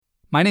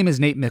My name is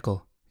Nate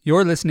Mickle.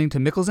 You're listening to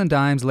Mickles and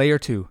Dimes Layer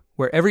 2,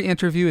 where every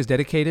interview is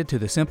dedicated to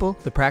the simple,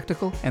 the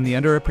practical, and the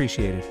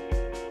underappreciated.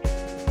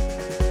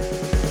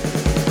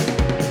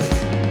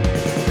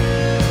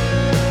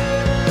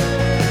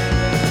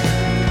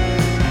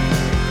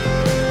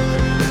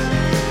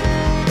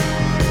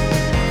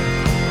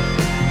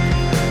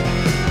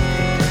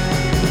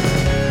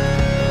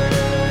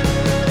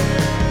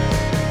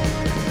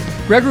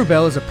 Greg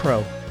Wrubell is a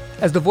pro.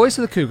 As the voice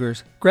of the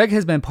Cougars, Greg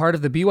has been part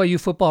of the BYU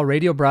football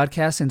radio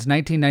broadcast since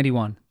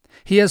 1991.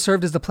 He has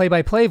served as the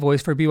play-by-play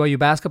voice for BYU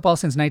basketball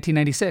since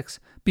 1996,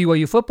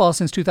 BYU football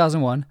since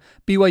 2001,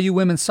 BYU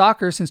women's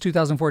soccer since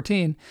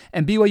 2014,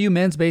 and BYU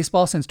men's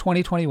baseball since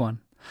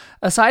 2021.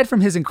 Aside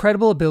from his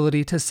incredible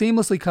ability to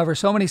seamlessly cover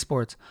so many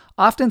sports,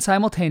 often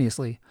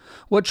simultaneously,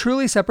 what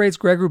truly separates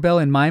Greg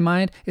Wrubell in my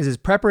mind is his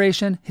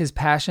preparation, his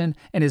passion,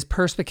 and his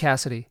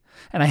perspicacity.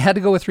 And I had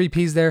to go with 3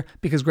 Ps there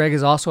because Greg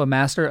is also a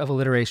master of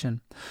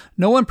alliteration.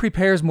 No one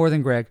prepares more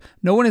than Greg.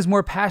 No one is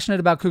more passionate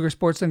about Cougar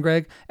sports than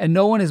Greg, and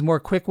no one is more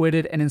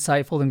quick-witted and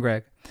insightful than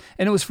Greg.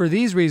 And it was for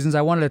these reasons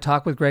I wanted to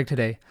talk with Greg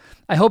today.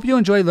 I hope you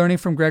enjoy learning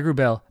from Greg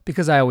Wrubell,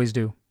 because I always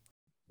do.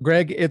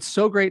 Greg, it's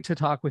so great to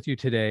talk with you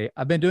today.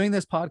 I've been doing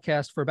this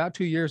podcast for about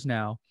 2 years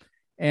now,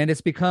 and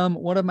it's become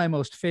one of my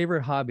most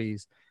favorite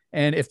hobbies.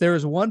 And if there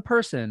is one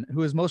person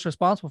who is most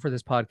responsible for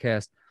this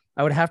podcast,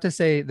 I would have to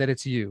say that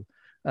it's you.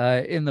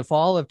 In the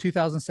fall of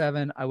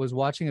 2007, I was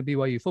watching a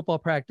BYU football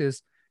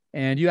practice,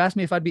 and you asked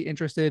me if I'd be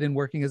interested in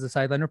working as a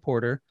sideline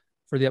reporter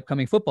for the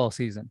upcoming football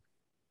season.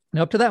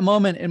 Now, up to that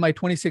moment in my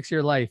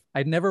 26-year life,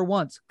 I'd never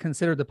once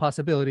considered the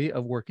possibility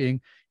of working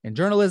in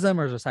journalism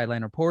or as a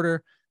sideline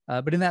reporter.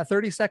 But in that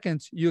 30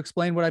 seconds, you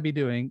explained what I'd be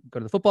doing: go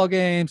to the football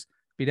games,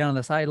 be down on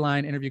the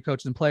sideline, interview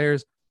coaches and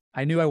players.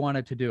 I knew I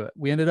wanted to do it.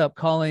 We ended up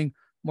calling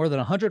more than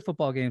 100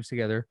 football games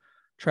together,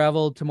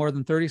 traveled to more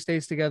than 30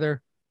 states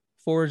together,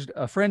 forged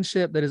a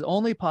friendship that is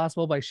only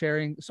possible by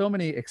sharing so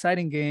many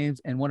exciting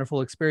games and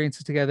wonderful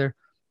experiences together.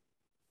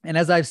 And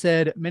as I've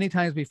said many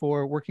times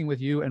before, working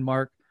with you and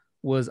Mark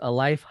was a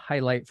life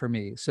highlight for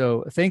me.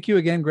 So thank you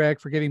again,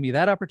 Greg, for giving me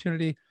that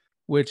opportunity,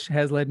 which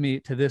has led me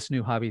to this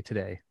new hobby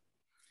today.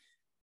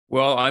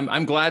 Well,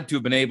 I'm glad to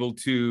have been able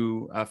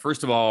to,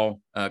 first of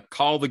all,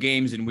 call the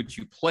games in which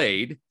you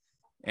played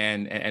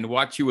and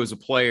watch you as a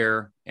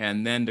player,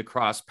 and then to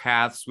cross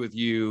paths with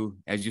you,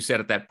 as you said,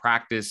 at that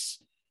practice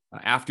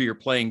after your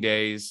playing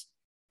days,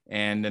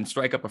 and then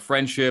strike up a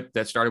friendship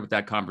that started with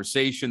that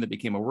conversation that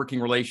became a working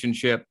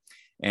relationship.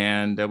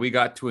 And we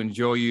got to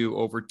enjoy you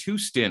over 2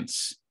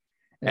 stints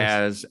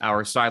as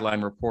our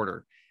sideline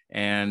reporter.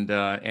 And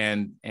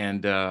I'm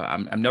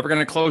never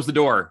going to close the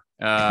door,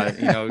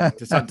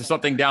 to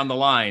something down the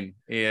line,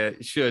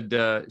 should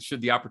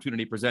the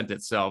opportunity present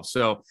itself.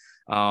 So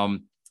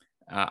I'm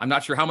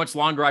not sure how much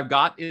longer I've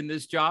got in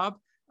this job.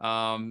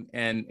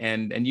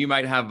 And you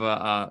might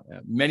have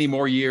many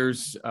more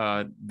years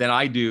than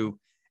I do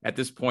at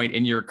this point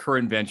in your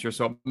current venture.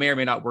 So it may or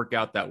may not work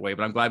out that way,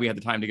 but I'm glad we had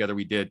the time together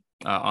we did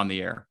on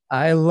the air.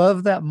 I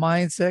love that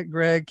mindset,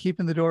 Greg,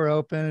 keeping the door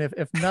open.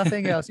 If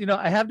nothing else,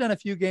 I have done a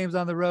few games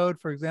on the road.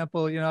 For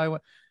example,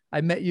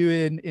 I met you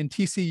in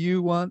TCU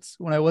once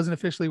when I wasn't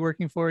officially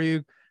working for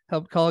you,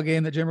 helped call a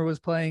game that Jimmer was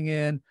playing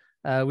in.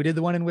 We did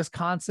the one in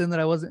Wisconsin that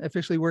I wasn't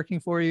officially working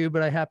for you,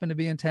 but I happened to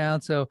be in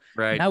town. So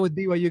Now with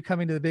BYU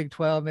coming to the Big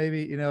 12,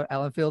 maybe,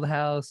 Allen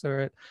Fieldhouse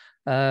or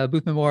at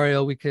Booth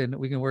Memorial, we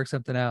can work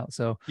something out.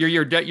 So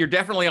you're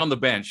definitely on the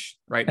bench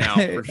right now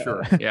for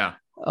sure. Yeah.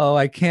 Oh,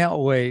 I can't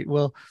wait.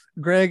 Well,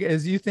 Greg,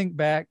 as you think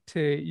back to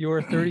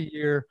your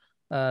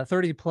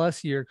 30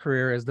 plus year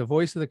career as the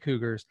voice of the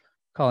Cougars,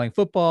 calling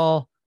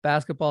football,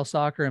 basketball,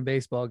 soccer, and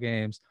baseball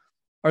games,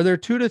 are there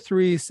 2 to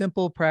 3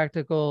 simple,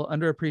 practical,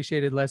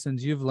 underappreciated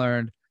lessons you've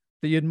learned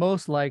that you'd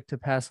most like to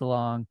pass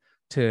along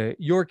to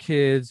your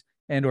kids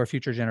and or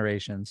future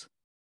generations?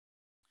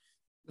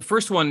 The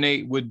first one,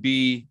 Nate, would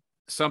be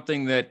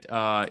something that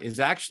is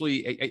actually,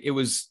 it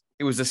was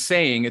a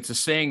saying. It's a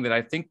saying that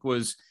I think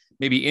was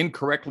maybe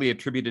incorrectly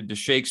attributed to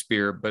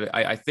Shakespeare, but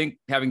I think,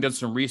 having done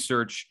some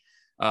research,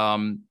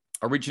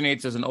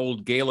 originates as an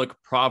old Gaelic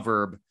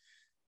proverb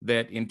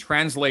that, in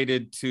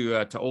translated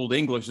to Old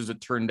English, as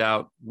it turned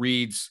out,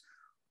 reads,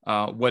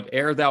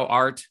 "Whate'er thou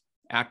art,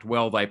 act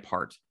well thy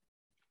part."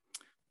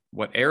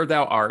 Whate'er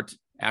thou art,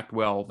 act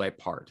well thy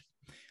part,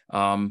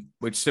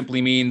 which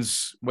simply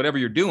means whatever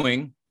you're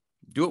doing,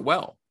 do it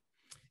well.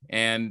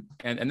 And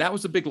that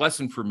was a big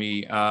lesson for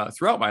me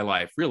throughout my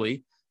life,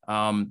 really.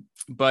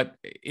 But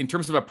in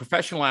terms of a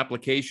professional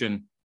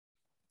application,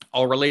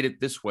 I'll relate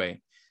it this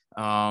way.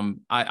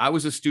 I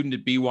was a student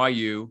at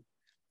BYU.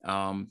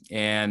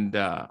 And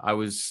I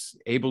was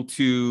able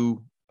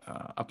to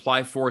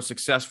apply for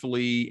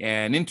successfully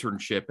an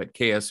internship at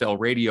KSL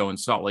Radio in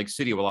Salt Lake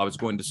City while I was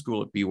going to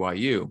school at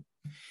BYU.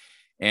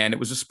 And it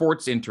was a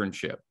sports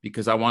internship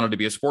because I wanted to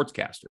be a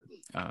sportscaster.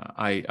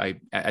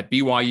 At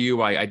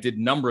BYU, I did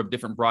a number of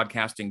different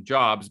broadcasting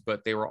jobs,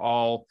 but they were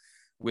all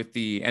with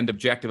the end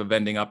objective of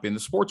ending up in the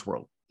sports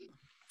world.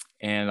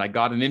 And I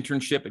got an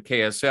internship at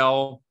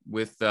KSL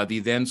with the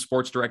then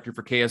sports director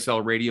for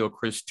KSL Radio,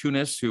 Chris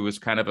Tunis, who was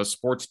kind of a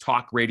sports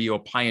talk radio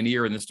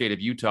pioneer in the state of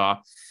Utah,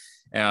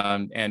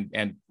 and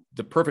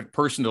the perfect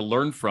person to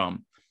learn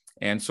from.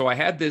 And so I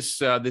had this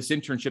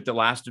internship that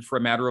lasted for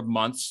a matter of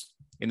months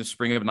in the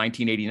spring of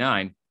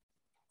 1989.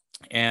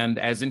 And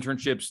as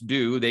internships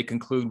do, they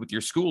conclude with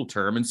your school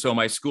term. And so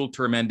my school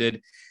term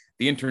ended,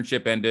 the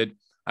internship ended.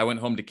 I went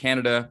home to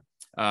Canada,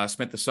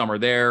 spent the summer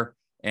there,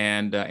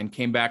 and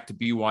came back to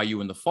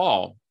BYU in the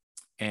fall.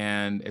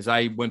 And as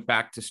I went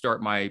back to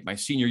start my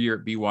senior year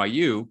at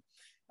BYU,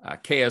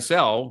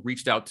 KSL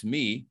reached out to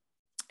me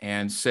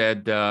and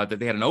said that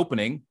they had an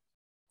opening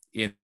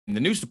in the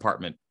news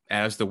department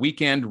as the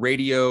weekend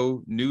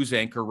radio news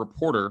anchor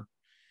reporter,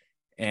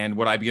 and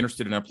would I be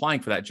interested in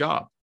applying for that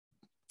job?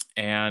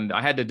 And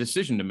I had a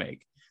decision to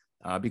make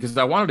because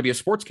I wanted to be a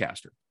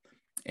sportscaster,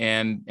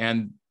 and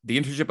the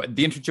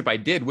internship I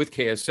did with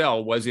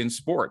KSL was in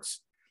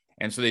sports,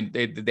 and so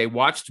they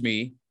watched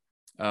me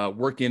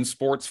work in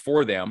sports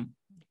for them.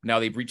 Now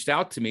they've reached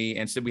out to me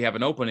and said we have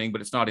an opening,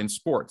 but it's not in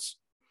sports,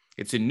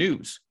 it's in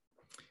news.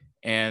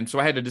 And so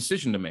I had a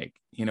decision to make.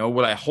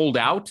 Would I hold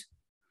out,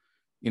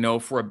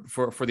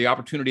 for the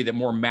opportunity that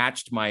more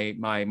matched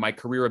my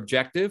career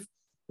objective,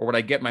 or would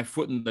I get my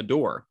foot in the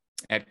door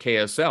at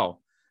KSL?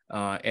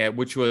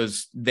 Which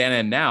was then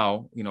and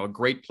now, a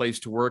great place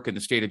to work in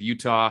the state of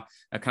Utah,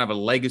 a kind of a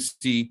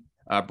legacy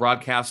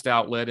broadcast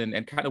outlet,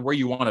 and kind of where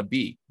you want to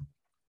be.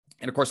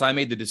 And of course, I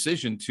made the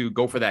decision to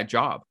go for that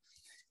job.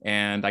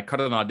 And I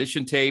cut an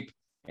audition tape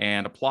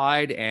and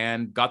applied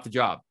and got the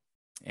job.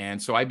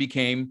 And so I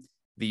became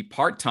the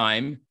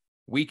part-time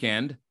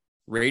weekend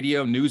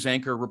radio news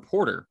anchor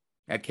reporter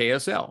at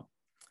KSL.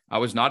 I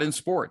was not in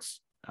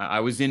sports. I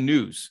was in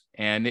news.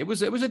 And it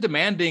was a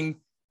demanding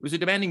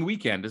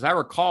weekend. As I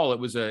recall, it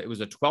was a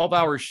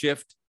 12-hour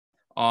shift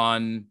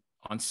on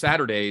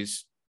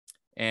Saturdays,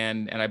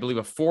 and I believe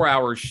a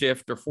 4-hour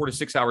shift or 4 to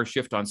 6 hour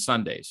shift on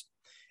Sundays.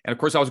 And of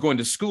course, I was going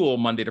to school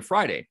Monday to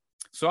Friday.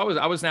 So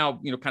I was now,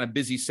 kind of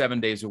busy 7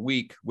 days a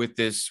week with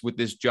this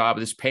job,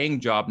 this paying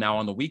job now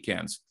on the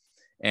weekends.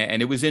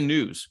 And it was in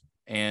news.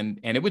 And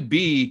it would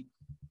be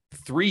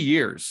 3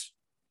 years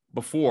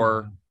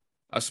before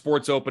a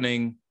sports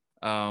opening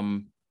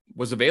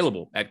was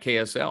available at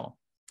KSL.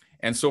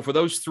 And so for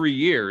those 3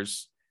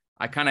 years,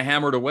 I kind of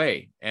hammered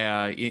away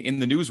in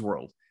the news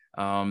world.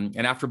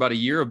 And after about a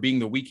year of being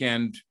the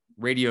weekend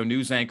radio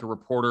news anchor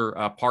reporter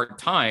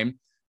part-time,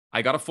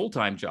 I got a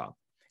full-time job.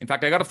 In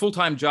fact, I got a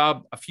full-time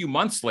job a few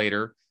months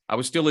later. I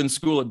was still in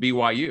school at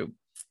BYU.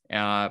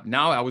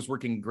 Now I was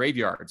working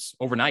graveyards,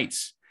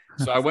 overnights.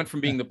 So I went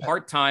from being the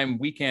part-time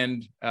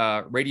weekend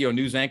radio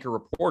news anchor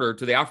reporter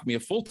to they offered me a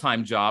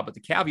full-time job. But the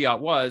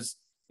caveat was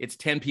it's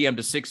 10 p.m.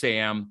 to 6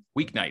 a.m.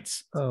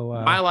 weeknights. Oh,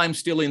 wow. While I'm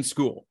still in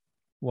school.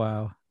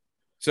 Wow.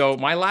 So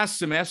my last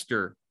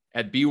semester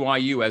at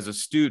BYU as a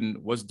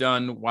student was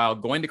done while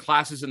going to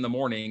classes in the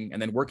morning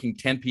and then working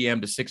 10 p.m.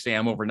 to 6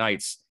 a.m.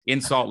 overnights in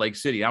Salt Lake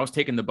City. I was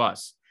taking the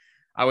bus.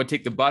 I would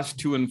take the bus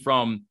to and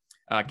from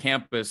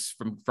campus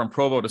from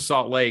Provo to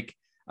Salt Lake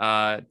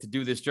to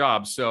do this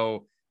job.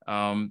 So,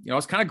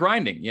 it's kind of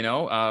grinding,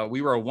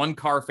 we were a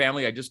 1-car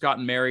family. I just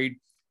gotten married,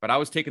 but I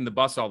was taking the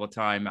bus all the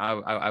time.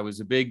 I was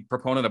a big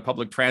proponent of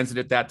public transit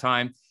at that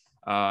time.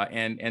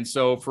 And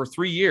so for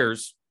 3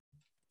 years,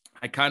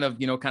 I kind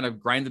of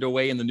grinded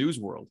away in the news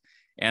world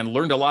and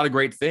learned a lot of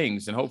great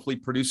things and hopefully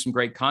produced some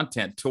great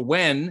content to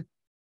when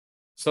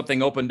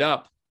something opened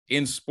up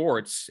in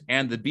sports,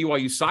 and the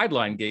BYU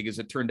sideline gig, as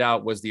it turned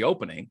out, was the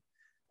opening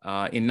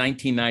in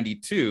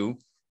 1992.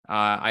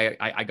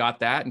 I got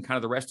that, and kind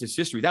of the rest is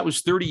history. That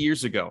was 30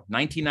 years ago.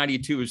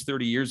 1992 is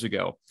 30 years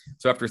ago.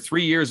 So after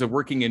 3 years of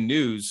working in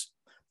news,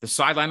 the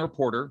sideline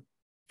reporter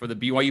for the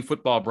BYU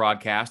football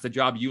broadcast, the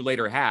job you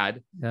later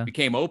had,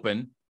 became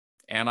open,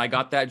 and I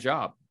got that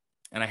job.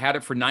 And I had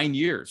it for 9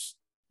 years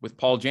with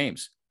Paul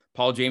James.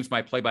 Paul James,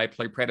 my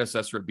play-by-play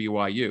predecessor at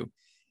BYU.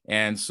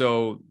 And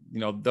so,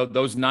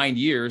 those 9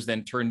 years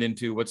then turned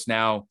into what's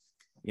now,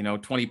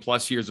 20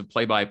 plus years of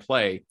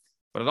play-by-play.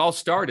 But it all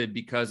started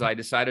because I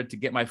decided to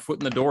get my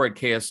foot in the door at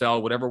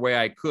KSL, whatever way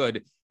I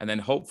could, and then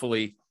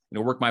hopefully,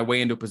 work my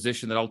way into a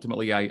position that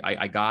ultimately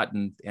I got,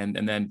 and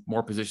then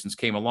more positions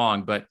came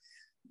along. But,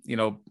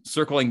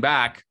 circling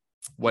back,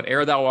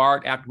 whate'er thou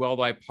art, act well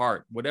thy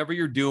part. Whatever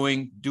you're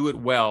doing, do it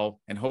well,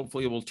 and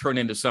hopefully it will turn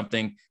into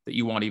something that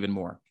you want even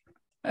more.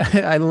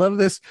 I love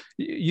this.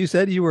 You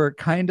said you were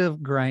kind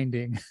of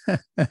grinding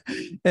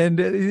and,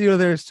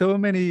 there's so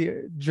many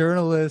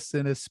journalists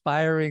and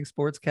aspiring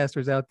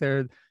sportscasters out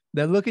there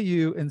that look at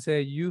you and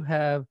say, you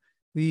have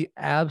the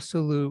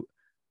absolute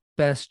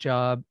best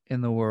job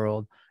in the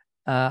world.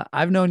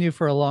 I've known you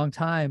for a long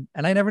time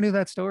and I never knew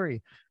that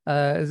story.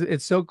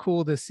 It's so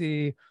cool to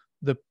see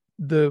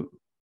the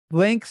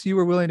lengths you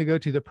were willing to go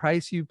to, the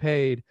price you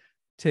paid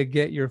to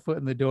get your foot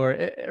in the door.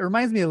 It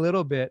reminds me a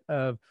little bit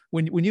of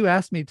when you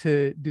asked me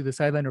to do the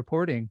sideline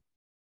reporting.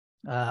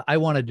 I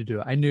wanted to do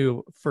it. I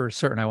knew for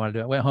certain I wanted to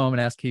do it. I went home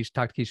and asked Keisha,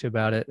 talked to Keisha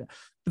about it.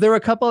 But there were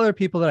a couple other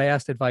people that I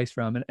asked advice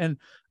from, and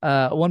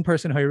one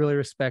person who I really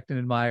respect and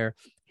admire.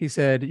 He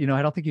said,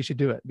 I don't think you should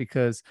do it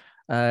because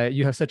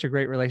you have such a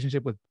great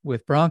relationship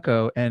with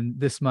Bronco, and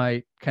this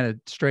might kind of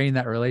strain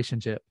that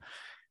relationship.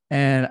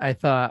 And I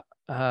thought,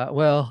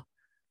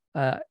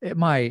 it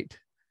might,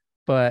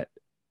 but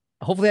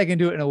hopefully I can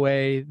do it in a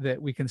way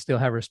that we can still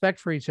have respect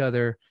for each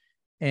other.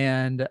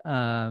 And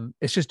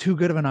it's just too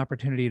good of an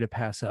opportunity to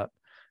pass up,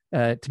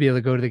 to be able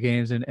to go to the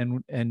games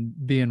and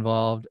be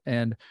involved.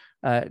 And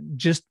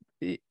just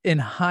in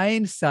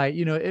hindsight,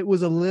 it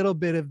was a little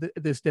bit of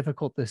this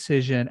difficult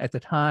decision at the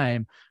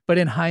time, but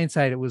in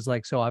hindsight, it was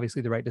like so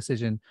obviously the right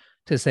decision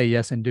to say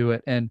yes and do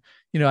it. And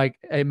I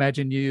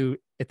imagine you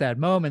at that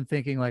moment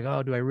thinking like,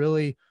 oh, do I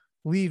really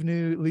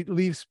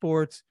leave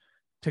sports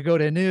to go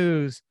to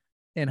news?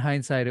 In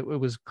hindsight, it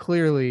was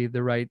clearly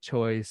the right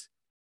choice.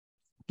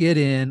 Get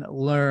in,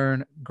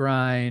 learn,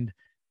 grind,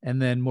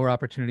 and then more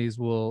opportunities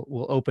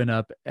will open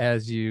up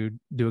as you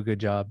do a good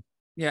job.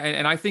 Yeah,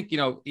 and I think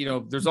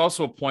there's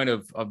also a point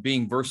of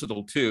being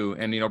versatile too.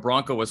 And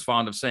Bronco was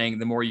fond of saying,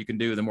 "The more you can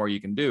do, the more you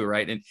can do."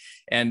 Right,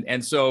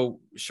 and so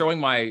showing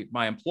my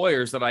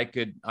employers that I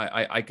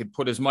could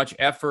put as much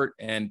effort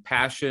and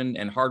passion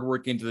and hard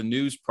work into the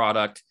news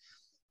product,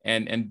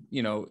 and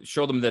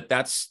show them that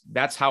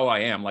that's how I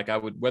am. Like I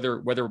would,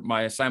 whether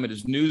my assignment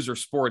is news or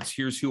sports,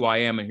 here's who I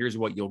am and here's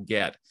what you'll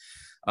get,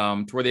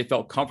 to where they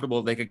felt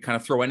comfortable. They could kind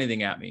of throw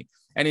anything at me.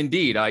 And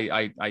indeed,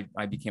 I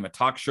became a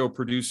talk show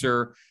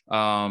producer.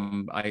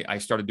 I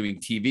started doing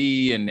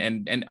TV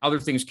and other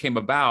things came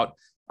about.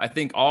 I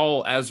think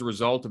all as a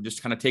result of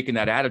just kind of taking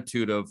that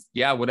attitude of,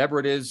 yeah, whatever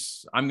it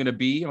is I'm going to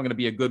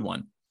be a good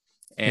one.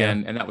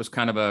 And that was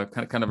kind of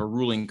a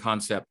ruling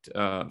concept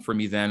for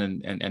me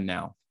then and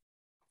now.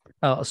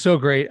 Oh, so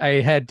great.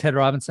 I had Ted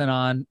Robinson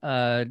on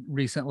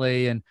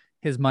recently, and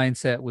his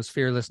mindset was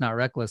fearless, not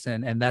reckless.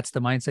 And that's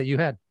the mindset you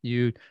had.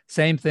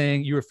 Same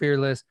thing. You were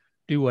fearless,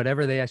 do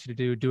whatever they asked you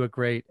to do it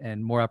great,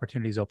 and more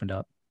opportunities opened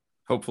up.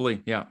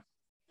 Hopefully. Yeah.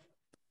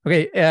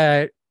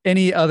 Okay.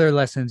 Any other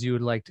lessons you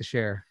would like to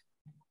share?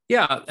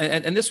 Yeah.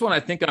 And this one,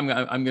 I think I'm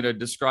going to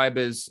describe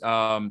as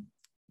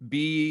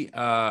be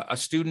a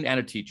student and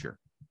a teacher.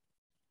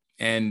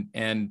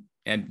 And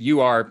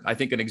you are, I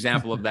think, an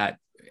example of that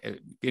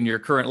in your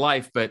current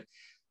life. But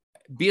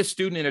be a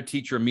student and a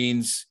teacher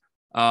means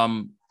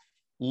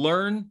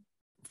learn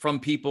from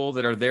people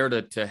that are there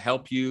to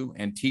help you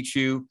and teach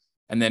you,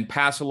 and then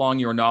pass along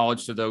your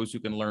knowledge to those who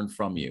can learn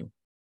from you.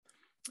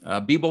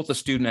 Be both a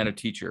student and a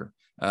teacher.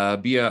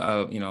 Be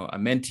a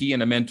mentee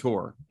and a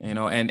mentor.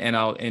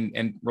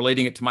 And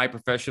relating it to my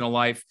professional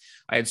life,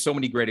 I had so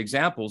many great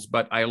examples,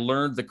 but I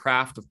learned the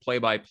craft of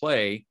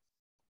play-by-play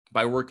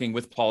by working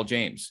with Paul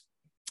James,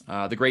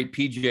 the great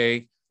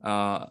PJ.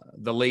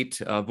 The late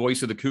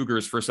voice of the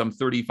Cougars for some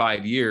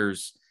 35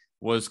 years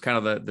was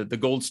kind of the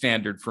gold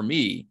standard for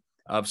me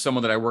of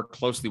someone that I worked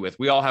closely with.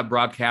 We all have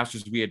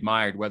broadcasters we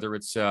admired, whether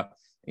it's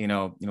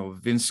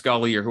Vince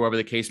Scully or whoever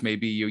the case may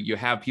be. You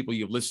have people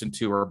you've listened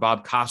to, or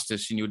Bob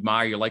Costas, and you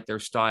admire, you like their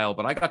style.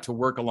 But I got to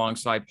work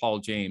alongside Paul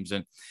James,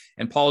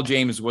 and Paul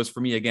James was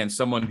for me again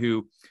someone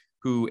who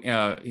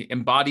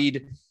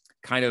embodied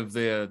kind of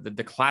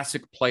the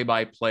classic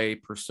play-by-play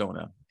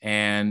persona.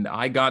 And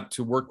I got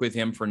to work with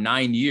him for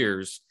 9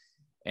 years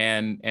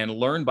and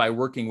learn by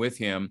working with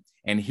him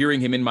and hearing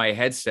him in my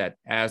headset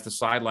as the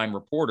sideline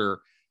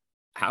reporter,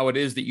 how it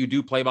is that you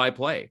do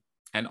play-by-play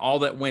and all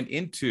that went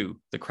into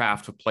the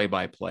craft of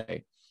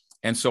play-by-play.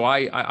 And so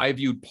I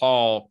viewed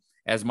Paul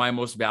as my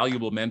most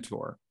valuable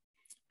mentor,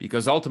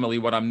 because ultimately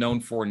what I'm known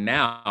for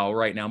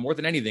right now, more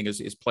than anything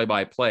is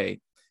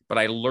play-by-play, but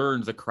I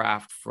learned the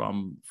craft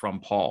from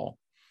Paul.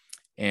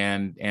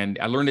 And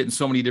I learned it in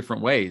so many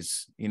different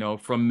ways,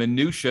 from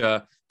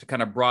minutia to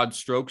kind of broad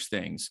strokes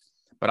things.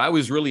 But I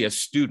was really a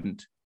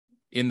student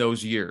in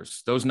those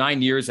years, those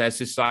 9 years as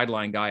his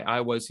sideline guy. I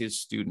was his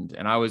student,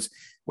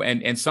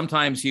 and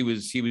sometimes he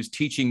was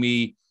teaching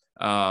me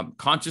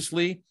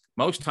consciously.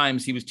 Most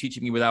times he was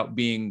teaching me without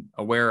being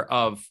aware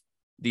of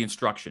the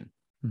instruction.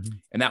 Mm-hmm.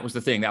 And that was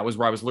the thing. That was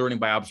where I was learning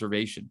by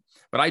observation.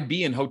 But I'd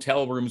be in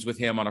hotel rooms with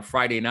him on a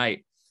Friday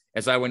night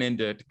as I went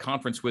into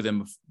conference with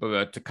him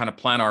to kind of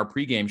plan our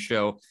pregame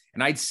show.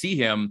 And I'd see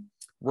him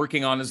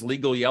working on his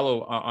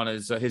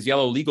his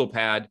yellow legal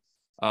pad,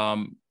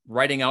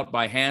 writing out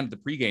by hand the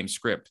pregame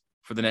script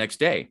for the next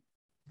day.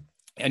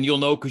 And you'll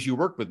know, because you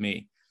worked with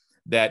me,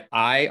 that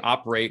I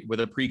operate with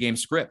a pregame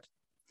script.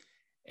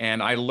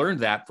 And I learned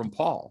that from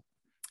Paul,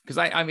 because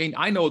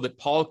I know that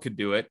Paul could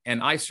do it,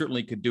 and I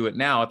certainly could do it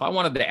now. If I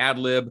wanted to ad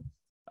lib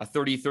a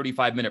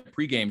 35 minute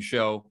pregame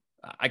show,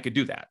 I could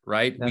do that,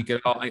 right? Yeah.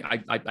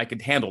 I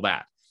could handle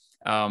that.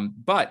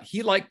 But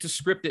he liked to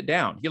script it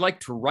down. He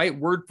liked to write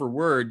word for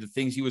word the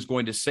things he was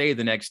going to say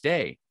the next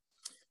day.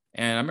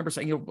 And I remember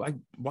saying,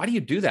 why do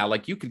you do that?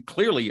 Like, you could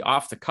clearly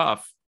off the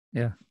cuff,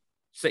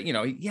 say,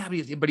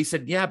 but he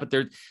said,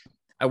 but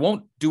I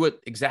won't do it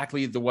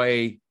exactly the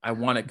way I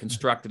want it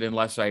constructed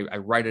unless I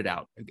write it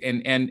out.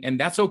 And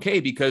that's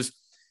okay, because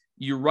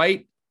you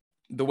write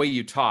the way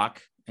you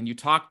talk and you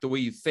talk the way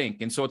you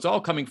think. And so it's all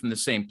coming from the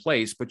same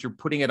place, but you're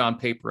putting it on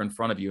paper in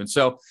front of you. And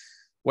so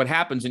what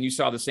happens, and you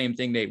saw the same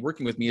thing, Nate,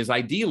 working with me, is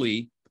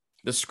ideally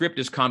the script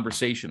is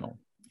conversational,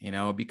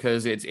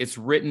 because it's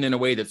written in a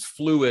way that's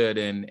fluid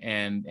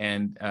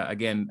and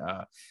again,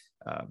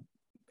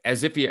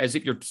 as if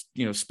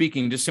you're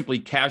speaking just simply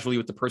casually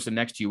with the person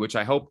next to you, which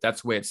I hope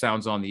that's the way it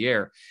sounds on the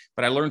air.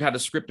 But I learned how to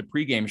script a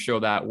pregame show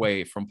that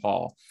way from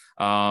Paul.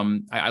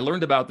 I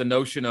learned about the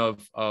notion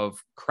of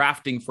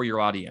crafting for your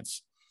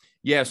audience.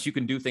 Yes, you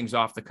can do things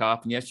off the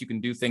cuff, and yes, you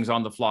can do things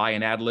on the fly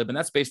and ad lib, and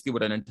that's basically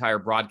what an entire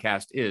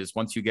broadcast is.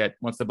 Once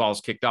the ball is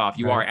kicked off,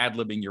 you are ad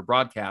libbing your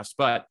broadcast.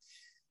 But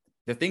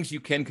the things you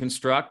can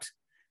construct,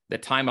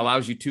 that time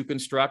allows you to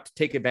construct,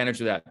 take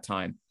advantage of that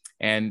time.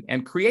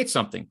 And create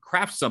something,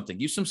 craft something,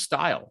 use some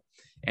style.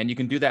 And you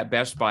can do that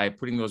best by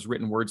putting those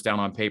written words down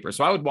on paper.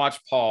 So I would watch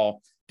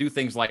Paul do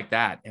things like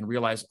that and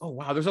realize, oh,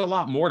 wow, there's a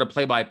lot more to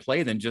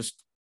play-by-play than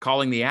just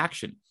calling the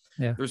action.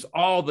 Yeah. There's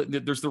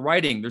the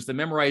writing, there's the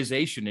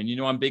memorization.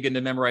 And, I'm big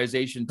into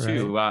memorization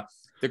too. Right.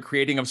 The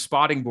creating of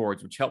spotting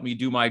boards, which helped me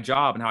do my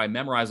job, and how I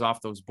memorize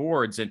off those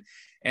boards.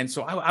 And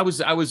so I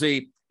was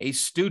a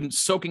student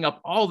soaking up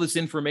all this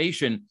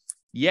information,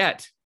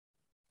 yet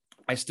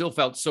I still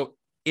felt so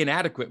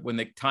inadequate when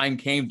the time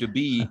came to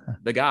be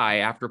the guy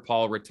after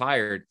Paul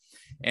retired.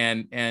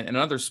 And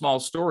another small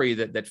story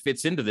that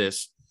fits into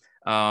this,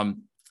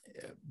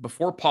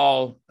 before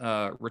Paul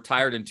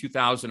retired in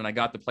 2000 and I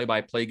got the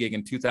play-by-play gig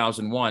in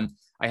 2001,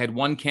 I had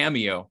one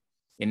cameo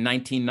in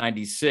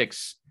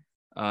 1996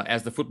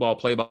 as the football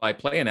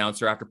play-by-play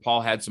announcer after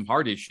Paul had some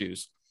heart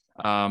issues.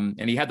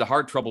 And he had the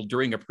heart trouble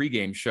during a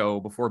pregame show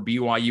before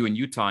BYU and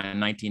Utah in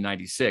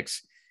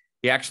 1996.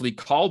 He actually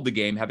called the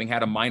game having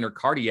had a minor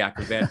cardiac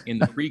event in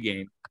the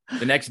pregame.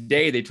 The next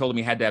day, they told him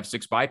he had to have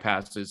 6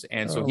 bypasses.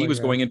 And so he was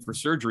going in for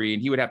surgery,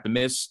 and he would have to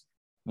miss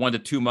 1 to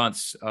 2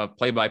 months of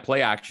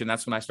play-by-play action.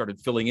 That's when I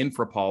started filling in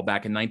for Paul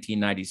back in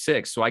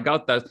 1996. So I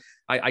got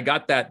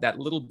that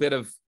little bit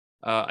of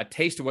a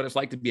taste of what it's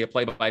like to be a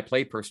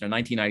play-by-play person in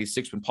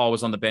 1996 when Paul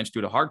was on the bench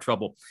due to heart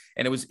trouble.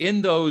 And it was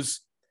in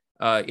those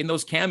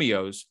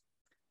cameos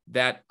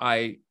that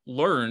I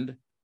learned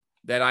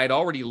that I'd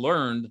already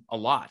learned a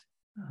lot.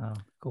 Oh,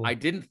 cool. I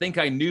didn't think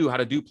I knew how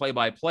to do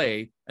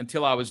play-by-play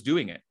until I was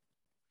doing it.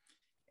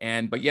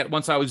 But yet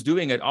once I was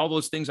doing it, all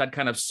those things I'd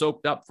kind of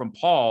soaked up from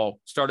Paul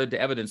started to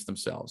evidence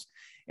themselves.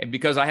 And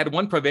because I had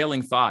one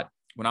prevailing thought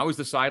when I was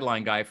the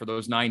sideline guy for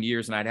those 9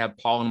 years, and I'd have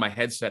Paul in my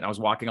headset and I was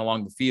walking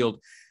along the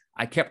field,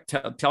 I kept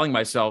telling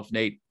myself,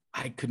 Nate,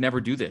 I could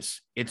never do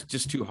this. It's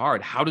just too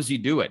hard. How does he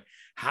do it?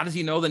 How does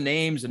he know the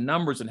names and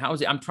numbers? And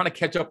I'm trying to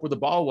catch up where the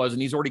ball was,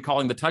 and he's already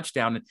calling the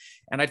touchdown.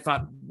 And I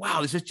thought,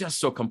 wow, this is just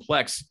so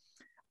complex.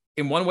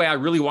 In one way, I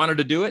really wanted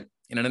to do it.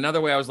 And in another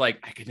way, I was like,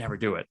 I could never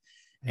do it.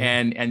 Yeah.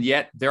 And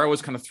yet there I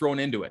was kind of thrown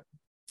into it.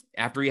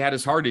 After he had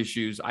his heart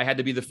issues, I had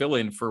to be the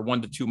fill-in for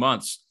 1 to 2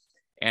 months.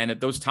 And at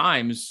those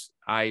times,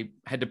 I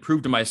had to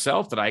prove to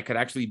myself that I could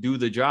actually do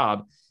the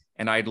job.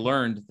 And I'd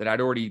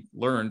already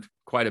learned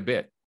quite a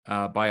bit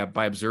by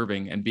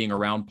observing and being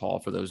around Paul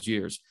for those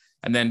years.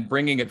 And then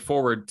bringing it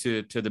forward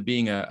to the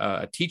being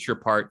a teacher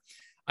part,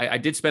 I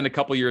did spend a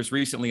couple of years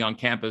recently on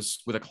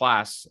campus with a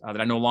class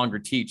that I no longer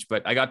teach,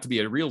 but I got to be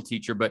a real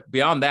teacher. But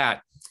beyond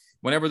that,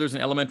 whenever there's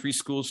an elementary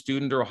school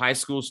student or a high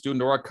school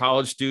student or a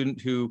college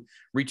student who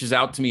reaches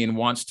out to me and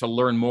wants to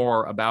learn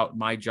more about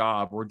my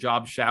job or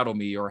job shadow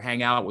me or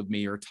hang out with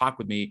me or talk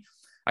with me,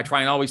 I try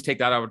and always take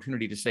that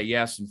opportunity to say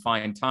yes and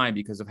find time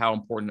because of how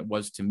important it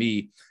was to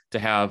me to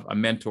have a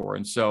mentor.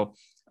 And so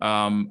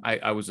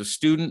I was a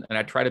student, and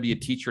I try to be a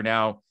teacher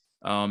now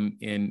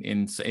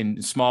in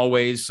small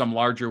ways, some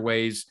larger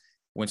ways.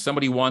 When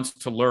somebody wants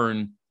to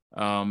learn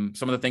some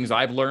of the things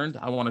I've learned,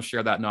 I want to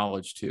share that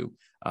knowledge too,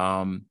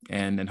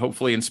 and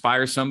hopefully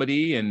inspire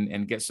somebody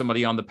and get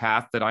somebody on the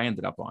path that I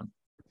ended up on.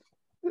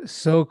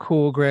 So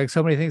cool, Greg.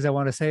 So many things I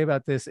want to say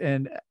about this.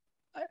 And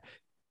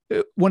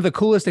one of the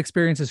coolest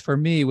experiences for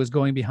me was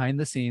going behind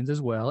the scenes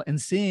as well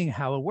and seeing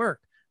how it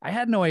worked. I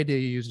had no idea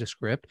you used a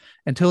script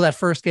until that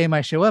first game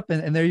I show up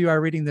and there you are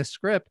reading this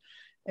script.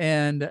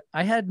 And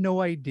I had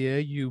no idea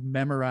you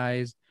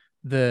memorized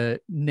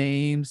the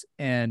names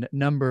and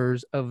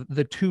numbers of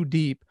the 2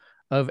 deep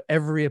of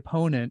every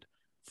opponent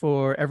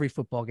for every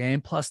football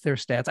game, plus their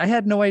stats. I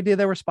had no idea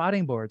there were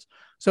spotting boards.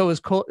 So it was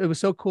cool. It was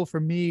so cool for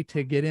me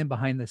to get in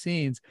behind the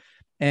scenes.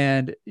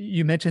 And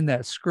you mentioned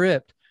that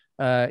script.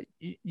 I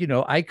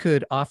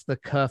could off the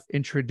cuff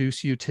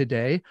introduce you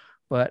today,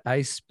 but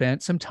I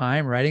spent some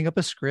time writing up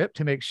a script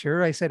to make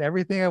sure I said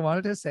everything I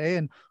wanted to say.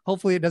 And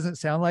hopefully it doesn't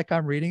sound like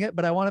I'm reading it,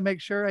 but I want to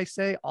make sure I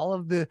say all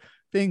of the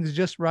things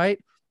just right.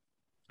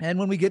 And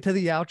when we get to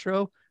the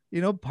outro,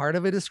 part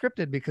of it is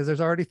scripted because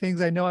there's already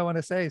things I know I want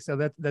to say.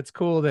 So that's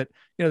cool that,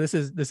 this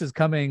is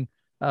coming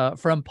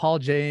from Paul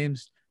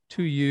James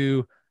to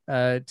you,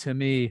 to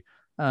me.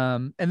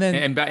 Back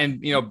in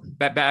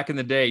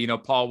the day,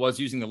 Paul was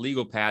using the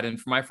legal pad. And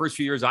for my first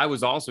few years, I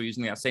was also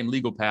using that same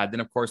legal pad. Then,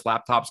 of course,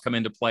 laptops come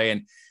into play.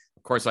 And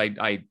of course,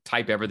 I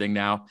type everything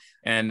now.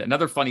 And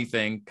another funny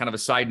thing, kind of a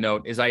side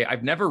note, is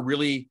I've never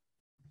really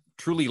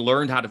truly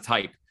learned how to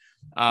type.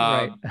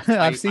 Right.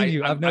 I've seen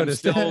you. I've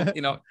noticed. I'm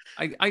still,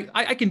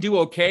 I can do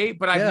okay,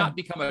 but I've Yeah. not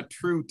become a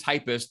true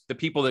typist. The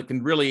people that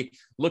can really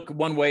look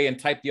one way and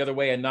type the other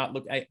way and not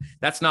look,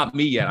 that's not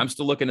me yet. I'm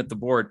still looking at the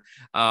board.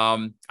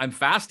 I'm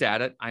fast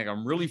at it.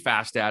 I'm really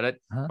fast at it,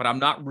 but I'm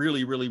not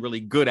really, really, really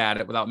good at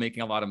it without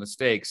making a lot of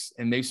mistakes.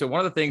 And so one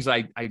of the things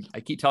I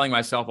keep telling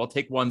myself, I'll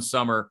take one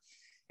summer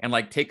and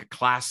like take a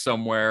class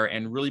somewhere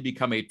and really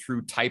become a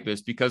true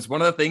typist, because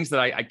one of the things that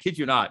I kid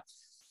you not,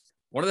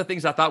 one of the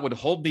things I thought would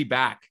hold me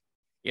back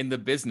in the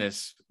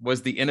business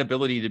was the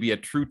inability to be a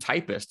true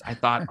typist. I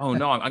thought, oh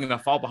no, I'm going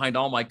to fall behind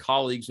all my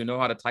colleagues who know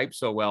how to type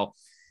so well.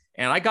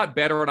 And I got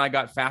better and I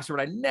got faster,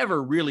 but I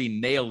never really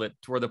nailed it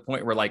toward the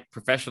point where like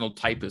professional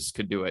typists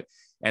could do it.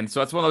 And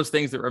so it's one of those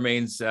things that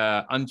remains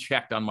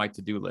unchecked on my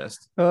to-do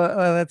list.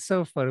 Well, that's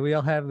so funny. We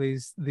all have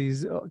these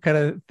kind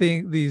of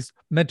these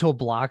mental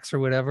blocks or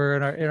whatever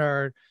in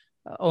our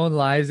own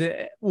lives.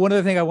 One of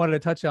the things I wanted to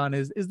touch on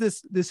is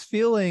this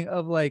feeling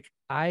of like,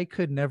 I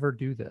could never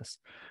do this.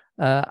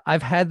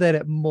 I've had that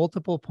at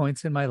multiple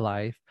points in my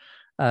life,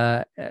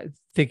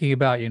 thinking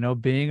about,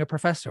 being a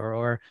professor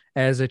or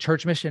as a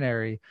church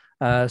missionary,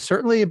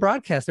 certainly a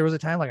broadcast. There was a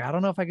time like, I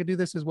don't know if I could do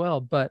this as well,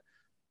 but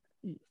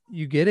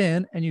you get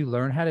in and you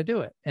learn how to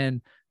do it.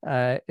 And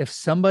if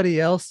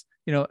somebody else,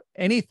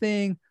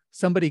 anything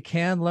somebody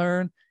can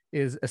learn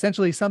is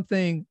essentially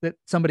something that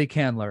somebody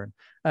can learn.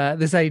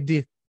 This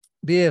idea,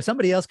 if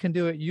somebody else can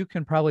do it, you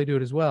can probably do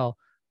it as well.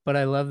 But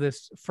I love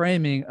this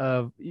framing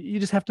of you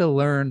just have to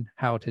learn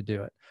how to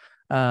do it.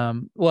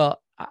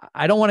 Well,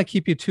 I don't want to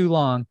keep you too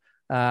long.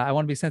 I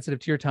want to be sensitive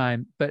to your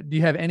time, but do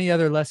you have any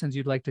other lessons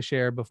you'd like to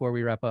share before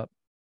we wrap up?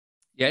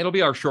 Yeah, it'll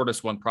be our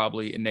shortest one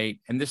probably,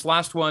 Nate. And this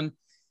last one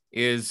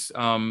is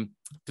to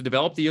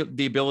develop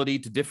the ability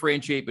to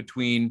differentiate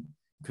between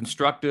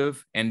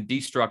constructive and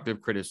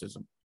destructive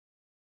criticism.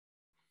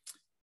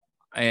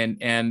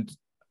 And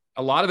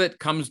a lot of it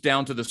comes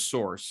down to the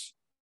source,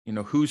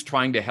 who's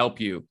trying to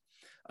help you.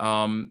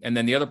 And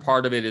then the other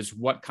part of it is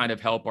what kind of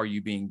help are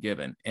you being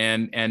given?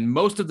 And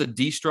most of the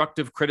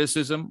destructive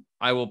criticism,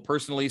 I will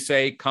personally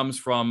say, comes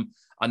from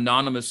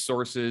anonymous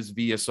sources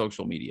via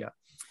social media.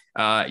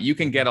 You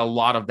can get a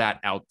lot of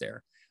that out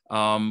there.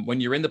 When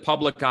you're in the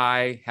public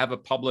eye, have a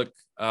public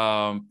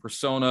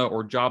persona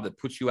or job that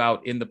puts you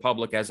out in the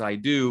public, as I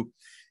do,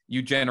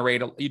 you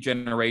generate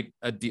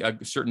a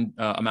certain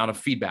amount of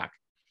feedback.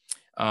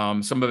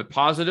 Some of it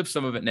positive,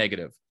 some of it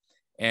negative.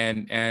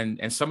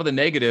 And some of the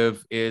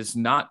negative is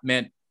not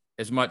meant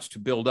as much to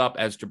build up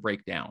as to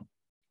break down.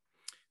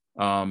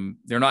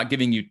 They're not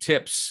giving you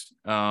tips.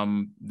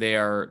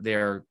 They're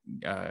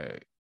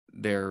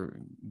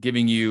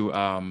giving you,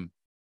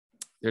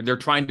 they're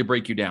trying to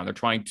break you down. They're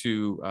trying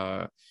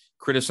to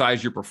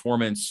criticize your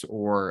performance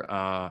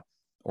or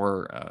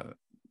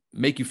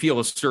make you feel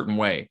a certain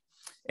way.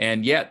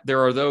 And yet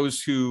there are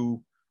those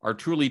who are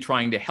truly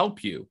trying to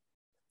help you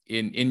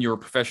in your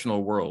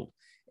professional world.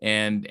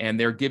 And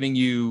they're giving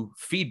you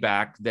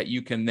feedback that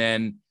you can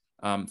then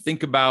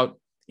think about,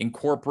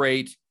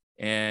 incorporate,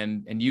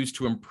 and use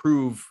to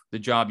improve the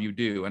job you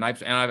do. And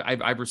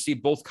I've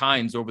received both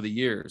kinds over the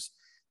years.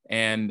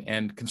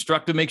 And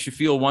constructive makes you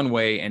feel one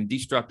way, and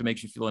destructive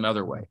makes you feel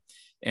another way.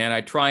 And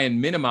I try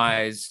and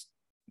minimize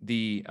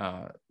the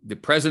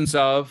presence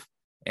of,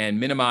 and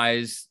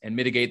minimize and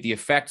mitigate the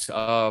effects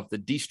of the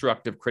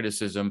destructive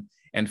criticism,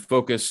 and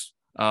focus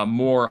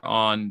more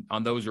on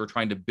those who are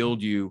trying to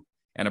build you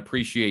and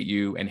appreciate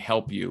you and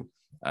help you,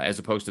 as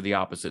opposed to the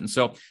opposite. And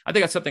so I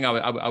think that's something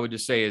I would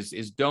just say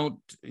is don't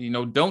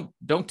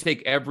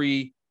take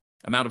every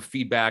amount of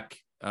feedback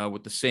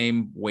with the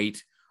same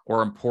weight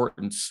or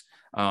importance,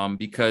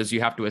 because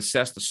you have to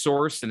assess the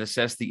source and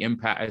assess the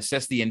impact,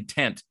 assess the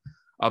intent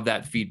of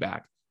that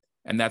feedback.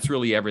 And that's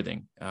really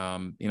everything.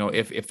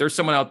 If there's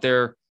someone out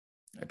there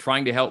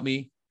trying to help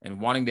me and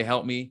wanting to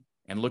help me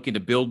and looking to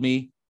build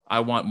me,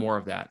 I want more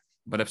of that.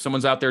 But if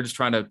someone's out there just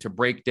trying to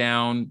break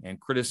down and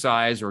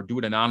criticize or do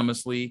it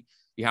anonymously,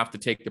 you have to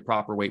take the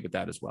proper weight with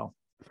that as well.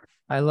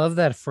 I love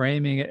that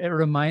framing. It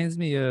reminds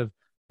me of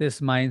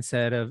this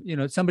mindset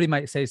of, somebody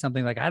might say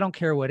something like, I don't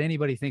care what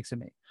anybody thinks of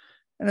me.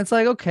 And it's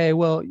like, okay,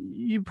 well,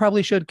 you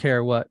probably should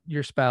care what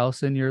your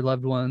spouse and your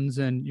loved ones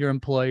and your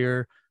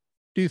employer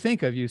do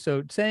think of you.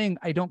 So saying,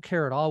 I don't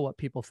care at all what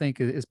people think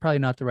is probably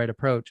not the right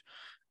approach.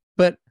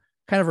 But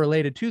kind of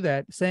related to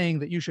that, saying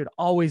that you should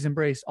always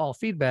embrace all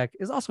feedback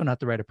is also not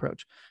the right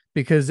approach,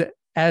 because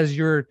as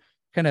your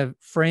kind of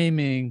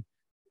framing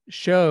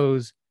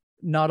shows,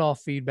 not all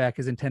feedback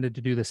is intended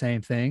to do the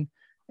same thing.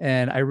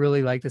 And I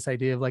really like this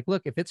idea of like,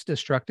 look, if it's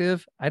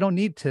destructive, I don't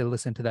need to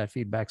listen to that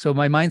feedback. So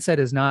my mindset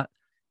is not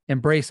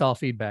embrace all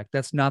feedback.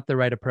 That's not the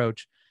right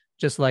approach.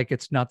 Just like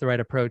it's not the right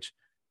approach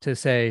to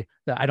say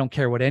that I don't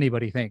care what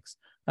anybody thinks.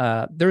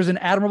 There's an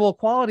admirable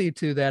quality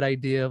to that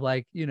idea of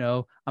like, I'm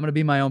going to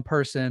be my own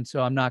person,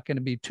 so I'm not going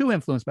to be too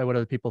influenced by what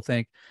other people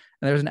think.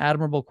 And there's an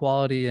admirable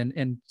quality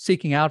in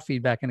seeking out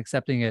feedback and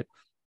accepting it.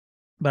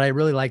 But I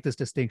really like this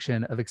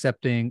distinction of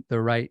accepting the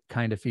right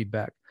kind of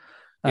feedback.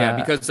 Yeah,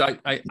 because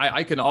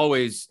I can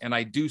always, and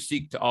I do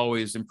seek to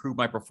always improve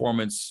my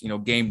performance,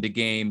 game to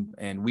game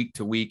and week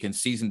to week and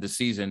season to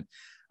season.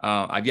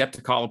 I've yet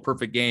to call a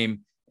perfect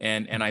game,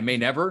 and I may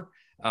never,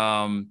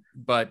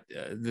 but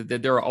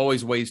there are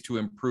always ways to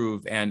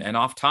improve. And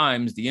oft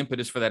times the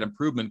impetus for that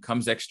improvement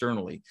comes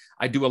externally.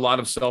 I do a lot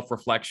of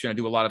self-reflection. I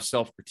do a lot of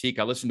self-critique.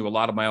 I listen to a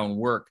lot of my own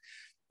work,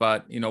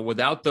 but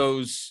without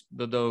those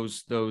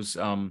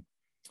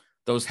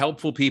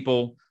helpful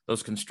people,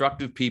 those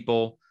constructive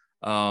people,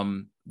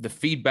 the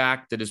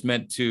feedback that is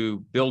meant to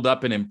build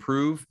up and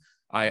improve,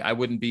 I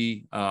wouldn't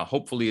be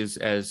hopefully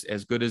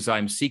as good as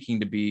I'm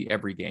seeking to be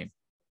every game.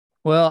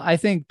 Well, I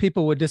think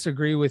people would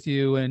disagree with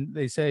you, and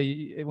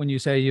when you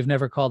say you've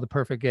never called the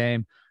perfect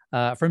game.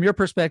 From your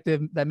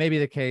perspective, that may be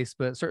the case,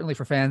 but certainly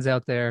for fans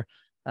out there,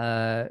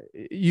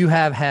 you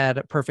have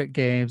had perfect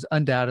games,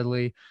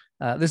 undoubtedly.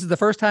 This is the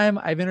first time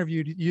I've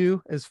interviewed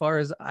you, as far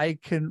as I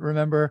can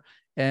remember,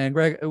 and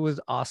Greg, it was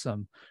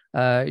awesome.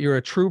 You're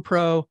a true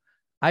pro.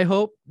 I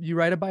hope you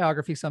write a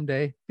biography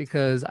someday,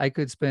 because I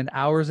could spend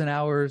hours and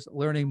hours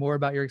learning more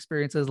about your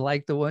experiences,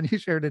 like the one you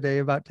shared today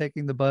about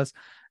taking the bus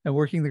and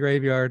working the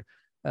graveyard.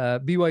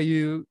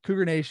 BYU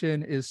Cougar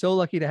Nation is so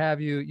lucky to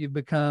have you. You've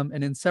become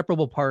an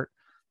inseparable part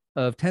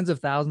of tens of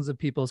thousands of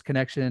people's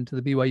connection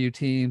to the BYU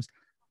teams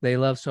they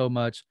love so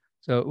much.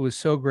 So it was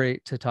so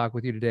great to talk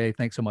with you today.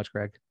 Thanks so much,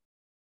 Greg.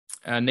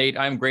 Nate,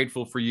 I'm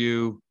grateful for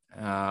you.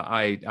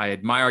 I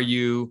admire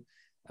you.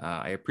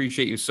 I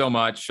appreciate you so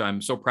much.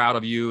 I'm so proud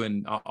of you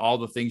and all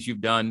the things you've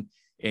done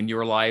in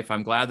your life.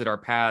 I'm glad that our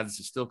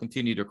paths still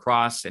continue to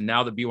cross. And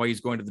now that BYU is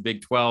going to the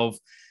Big 12,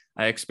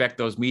 I expect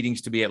those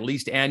meetings to be at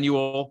least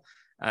annual.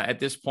 At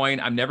this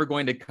point, I'm never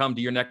going to come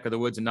to your neck of the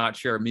woods and not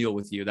share a meal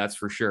with you. That's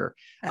for sure.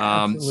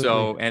 And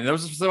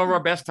those are some of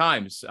our best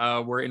times.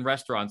 We're in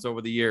restaurants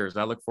over the years.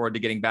 I look forward to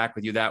getting back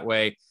with you that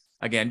way.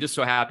 Again, just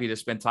so happy to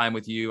spend time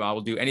with you. I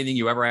will do anything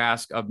you ever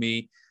ask of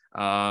me.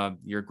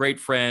 You're a great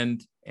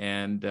friend.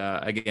 And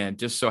again,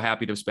 just so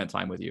happy to have spent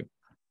time with you.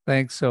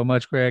 Thanks so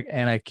much, Greg.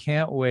 And I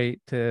can't wait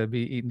to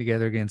be eating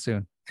together again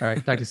soon. All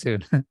right. Talk to you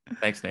soon.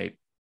 Thanks, Nate.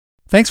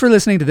 Thanks for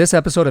listening to this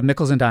episode of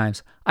Mickles and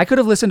Dimes. I could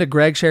have listened to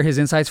Greg share his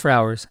insights for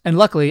hours, and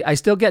luckily I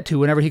still get to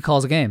whenever he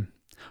calls a game.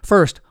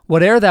 First,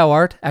 whate'er thou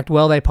art, act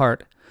well thy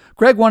part.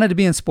 Greg wanted to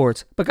be in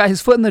sports, but got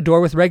his foot in the door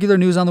with regular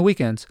news on the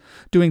weekends,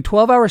 doing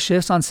 12-hour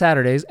shifts on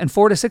Saturdays and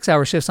 4 to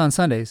 6-hour shifts on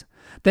Sundays.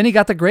 Then he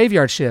got the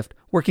graveyard shift,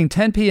 working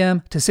 10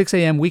 p.m. to 6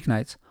 a.m.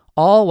 weeknights,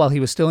 all while he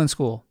was still in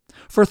school.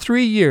 For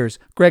 3 years,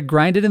 Greg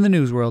grinded in the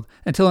news world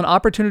until an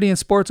opportunity in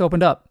sports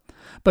opened up.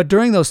 But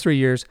during those 3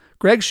 years,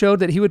 Greg showed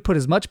that he would put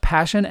as much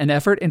passion and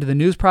effort into the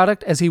news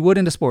product as he would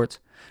into sports,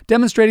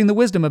 demonstrating the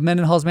wisdom of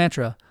Mendenhall's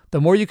mantra, the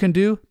more you can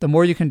do, the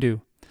more you can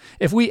do.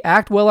 If we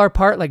act well our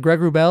part like Greg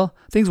Wrubell,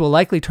 things will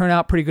likely turn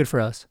out pretty good for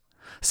us.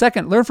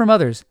 Second, learn from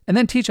others, and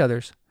then teach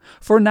others.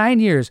 For 9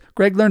 years,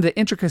 Greg learned the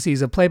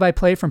intricacies of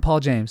play-by-play from Paul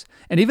James,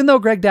 and even though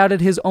Greg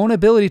doubted his own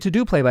ability to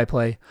do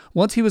play-by-play,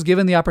 once he was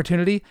given the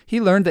opportunity, he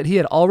learned that he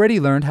had already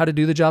learned how to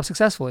do the job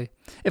successfully.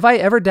 If I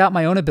ever doubt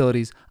my own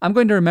abilities, I'm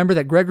going to remember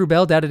that Greg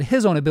Wrubell doubted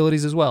his own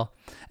abilities as well,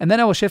 and then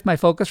I will shift my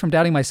focus from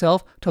doubting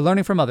myself to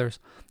learning from others,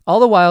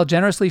 all the while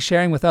generously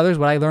sharing with others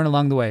what I learn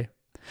along the way.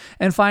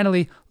 And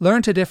finally,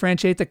 learn to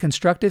differentiate the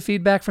constructive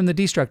feedback from the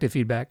destructive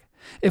feedback.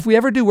 If we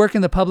ever do work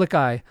in the public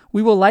eye,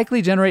 we will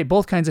likely generate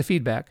both kinds of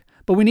feedback,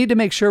 but we need to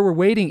make sure we're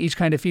weighting each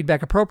kind of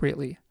feedback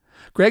appropriately.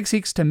 Greg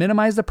seeks to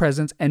minimize the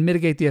presence and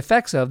mitigate the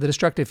effects of the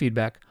destructive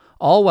feedback,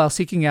 all while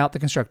seeking out the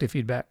constructive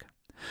feedback.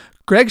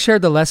 Greg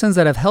shared the lessons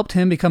that have helped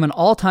him become an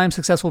all-time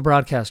successful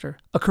broadcaster,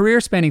 a career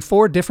spanning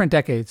 4 different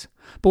decades.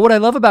 But what I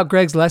love about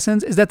Greg's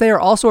lessons is that they are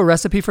also a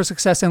recipe for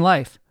success in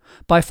life.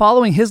 By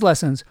following his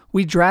lessons,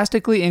 we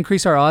drastically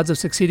increase our odds of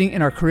succeeding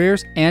in our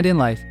careers and in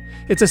life.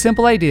 It's a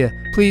simple idea.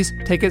 Please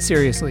take it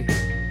seriously.